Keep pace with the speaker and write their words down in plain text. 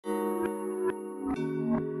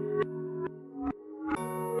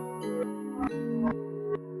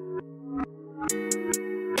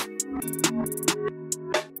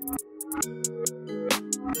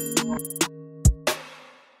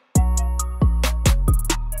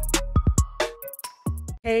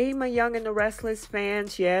Hey, my Young and the Restless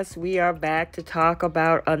fans. Yes, we are back to talk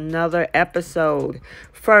about another episode.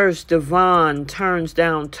 First, Devon turns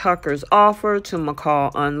down Tucker's offer to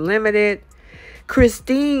McCall Unlimited.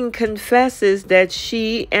 Christine confesses that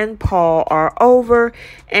she and Paul are over,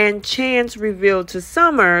 and Chance revealed to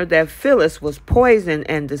Summer that Phyllis was poisoned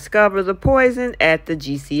and discovered the poison at the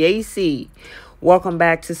GCAC. Welcome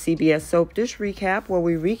back to CBS Soap Dish Recap, where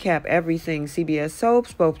we recap everything CBS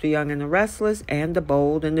Soaps, both the Young and the Restless and the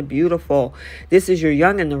Bold and the Beautiful. This is your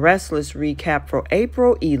Young and the Restless recap for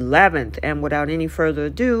April 11th, and without any further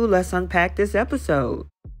ado, let's unpack this episode.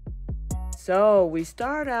 So we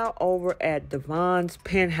start out over at Devon's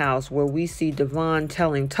penthouse, where we see Devon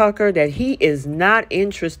telling Tucker that he is not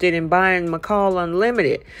interested in buying McCall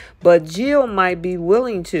Unlimited, but Jill might be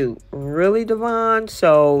willing to. Really, Devon?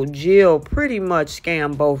 So Jill pretty much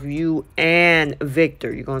scammed both you and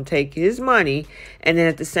Victor. You're going to take his money, and then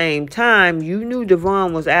at the same time, you knew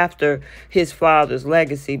Devon was after his father's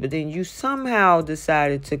legacy, but then you somehow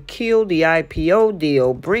decided to kill the IPO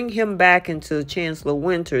deal, bring him back into Chancellor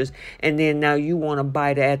Winters, and then now you want to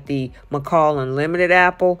bite at the McCall Unlimited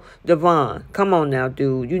apple. Devon, come on now,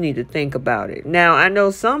 dude. You need to think about it. Now, I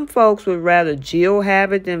know some folks would rather Jill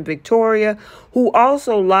have it than Victoria, who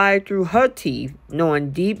also lied through her teeth,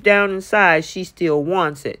 knowing deep down inside she still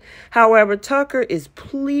wants it. However, Tucker is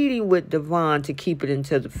pleading with Devon to keep it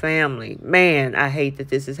into the family. Man, I hate that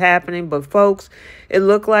this is happening, but folks, it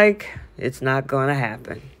looked like it's not going to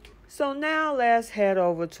happen. So now let's head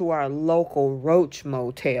over to our local Roach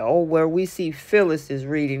Motel, where we see Phyllis is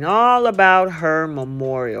reading all about her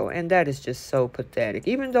memorial. And that is just so pathetic.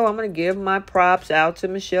 Even though I'm going to give my props out to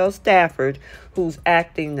Michelle Stafford, who's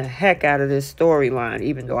acting the heck out of this storyline,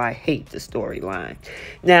 even though I hate the storyline.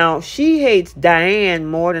 Now, she hates Diane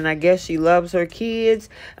more than I guess she loves her kids.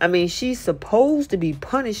 I mean, she's supposed to be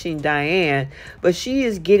punishing Diane, but she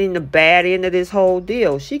is getting the bad end of this whole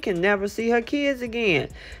deal. She can never see her kids again.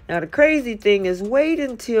 Now, the crazy thing is, wait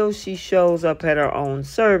until she shows up at her own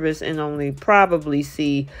service and only probably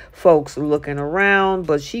see folks looking around,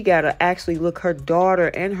 but she got to actually look her daughter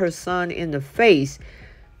and her son in the face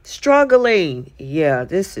struggling. Yeah,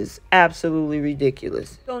 this is absolutely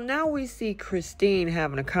ridiculous. So now we see Christine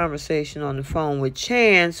having a conversation on the phone with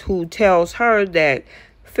Chance, who tells her that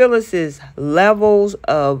Phyllis's levels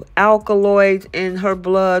of alkaloids in her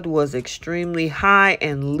blood was extremely high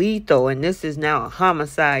and lethal, and this is now a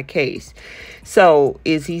homicide case. So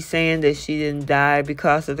is he saying that she didn't die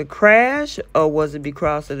because of the crash, or was it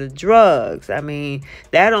because of the drugs? I mean,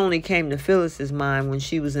 that only came to Phyllis's mind when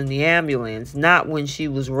she was in the ambulance, not when she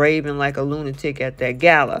was raving like a lunatic at that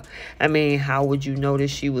gala. I mean, how would you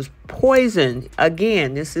notice she was poisoned?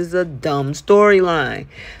 Again, this is a dumb storyline.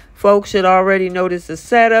 Folks should already notice the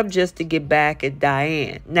setup just to get back at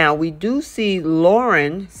Diane. Now, we do see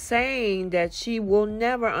Laren saying that she will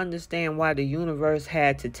never understand why the universe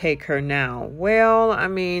had to take her now. Well, I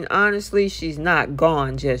mean, honestly, she's not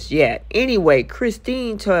gone just yet. Anyway,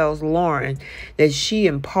 Christine tells Laren that she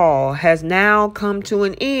and Paul has now come to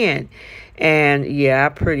an end. And yeah, I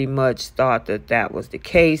pretty much thought that that was the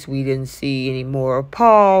case. We didn't see any more of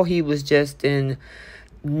Paul. He was just in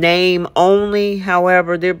name only.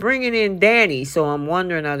 However, they're bringing in Danny, so I'm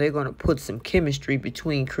wondering, are they going to put some chemistry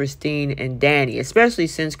between Christine and Danny, especially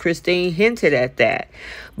since Christine hinted at that.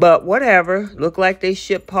 But whatever, look like they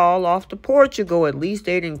shipped Paul off to Portugal. At least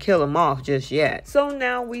they didn't kill him off just yet. So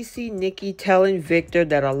now we see Nikki telling Victor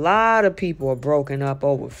that a lot of people are broken up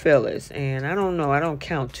over Phyllis, and I don't know, I don't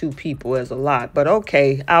count 2 people as a lot, but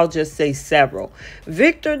okay, I'll just say several.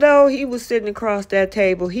 Victor, though, he was sitting across that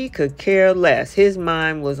table, he could care less. His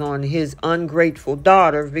mind was on his ungrateful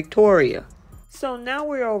daughter, Victoria. So now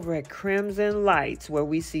we're over at Crimson Lights, where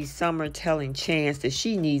we see Summer telling Chance that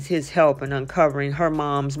she needs his help in uncovering her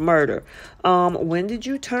mom's murder. When did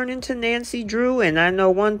you turn into Nancy Drew? And I know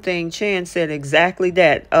one thing, Chance said exactly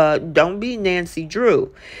that. Don't be Nancy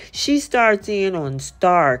Drew. She starts in on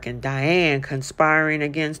Stark and Diane conspiring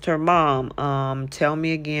against her mom. Tell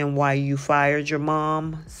me again why you fired your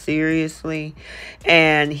mom. Seriously?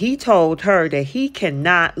 And he told her that he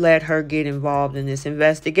cannot let her get involved in this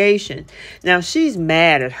investigation. Now, she's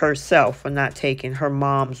mad at herself for not taking her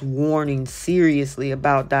mom's warning seriously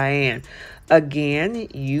about Diane. Again,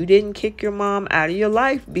 you didn't kick your mom out of your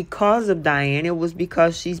life because of Diane. It was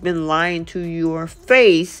because she's been lying to your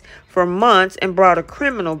face for months and brought a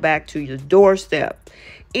criminal back to your doorstep.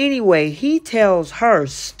 Anyway, he tells her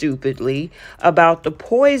stupidly about the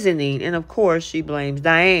poisoning, and of course, she blames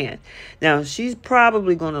Diane. Now, she's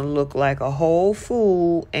probably going to look like a whole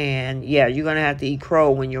fool, and yeah, you're going to have to eat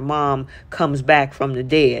crow when your mom comes back from the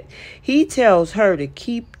dead. He tells her to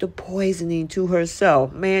keep the poisoning to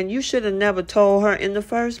herself. Man, you should have never told her in the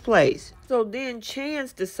first place. So then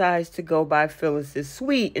Chance decides to go by Phyllis's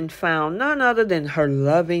suite and found none other than her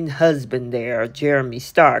loving husband there, Jeremy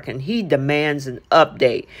Stark, and he demands an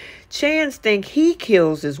update. Chance thinks he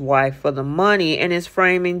kills his wife for the money and is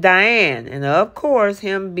framing Diane. And of course,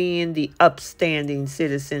 him being the upstanding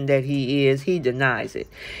citizen that he is, he denies it.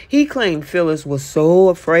 He claimed Phyllis was so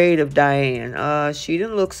afraid of Diane. She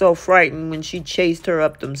didn't look so frightened when she chased her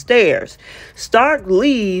up them stairs. Stark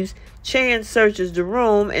leaves. Chance searches the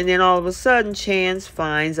room, and then all of a sudden, Chance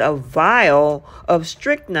finds a vial of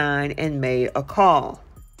strychnine and made a call.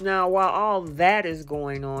 Now, while all that is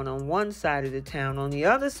going on one side of the town, on the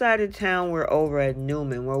other side of town, we're over at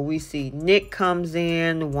Newman, where we see Nick comes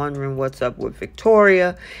in, wondering what's up with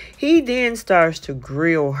Victoria. He then starts to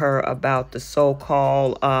grill her about the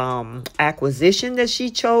so-called acquisition that she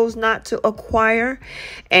chose not to acquire.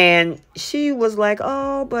 And she was like,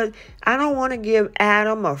 oh, but I don't want to give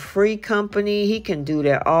Adam a free company. He can do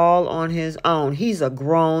that all on his own. He's a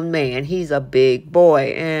grown man. He's a big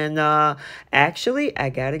boy. And actually, I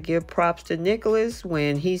got to give props to Nicholas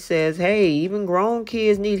when he says, hey, even grown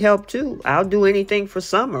kids need help too. I'll do anything for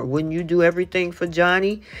Summer. Wouldn't you do everything for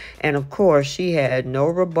Johnny? And of course, she had no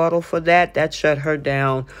rebuttal for that. That shut her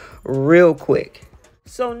down real quick.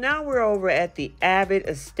 So now we're over at the Abbott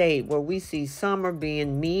estate where we see Summer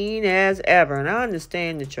being mean as ever. And I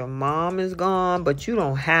understand that your mom is gone, but you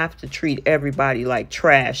don't have to treat everybody like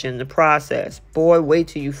trash in the process. Boy, wait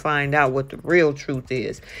till you find out what the real truth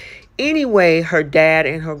is. Anyway, her dad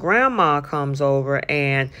and her grandma comes over,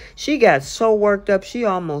 and she got so worked up she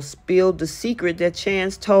almost spilled the secret that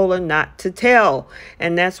Chance told her not to tell.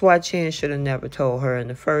 And that's why Chance should have never told her in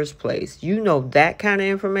the first place. You know that kind of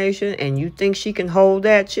information, and you think she can hold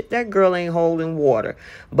that? That girl ain't holding water.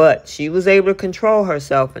 But she was able to control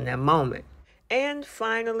herself in that moment. And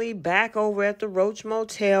finally, back over at the Roach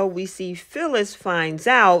Motel, we see Phyllis finds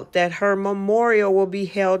out that her memorial will be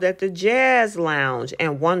held at the Jazz Lounge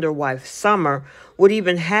and wonder why Summer would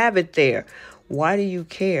even have it there. Why do you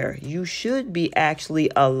care? You should be actually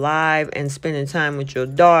alive and spending time with your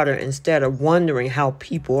daughter instead of wondering how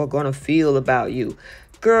people are going to feel about you.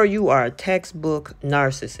 Girl, you are a textbook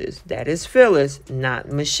narcissist. That is Phyllis, not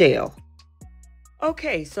Michelle.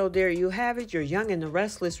 Okay, so there you have it, your Young and the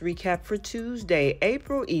Restless recap for Tuesday,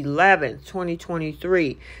 April 11th,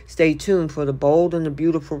 2023. Stay tuned for the bold and the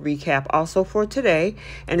beautiful recap also for today.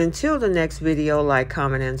 And until the next video, like,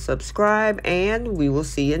 comment, and subscribe, and we will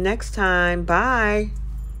see you next time. Bye.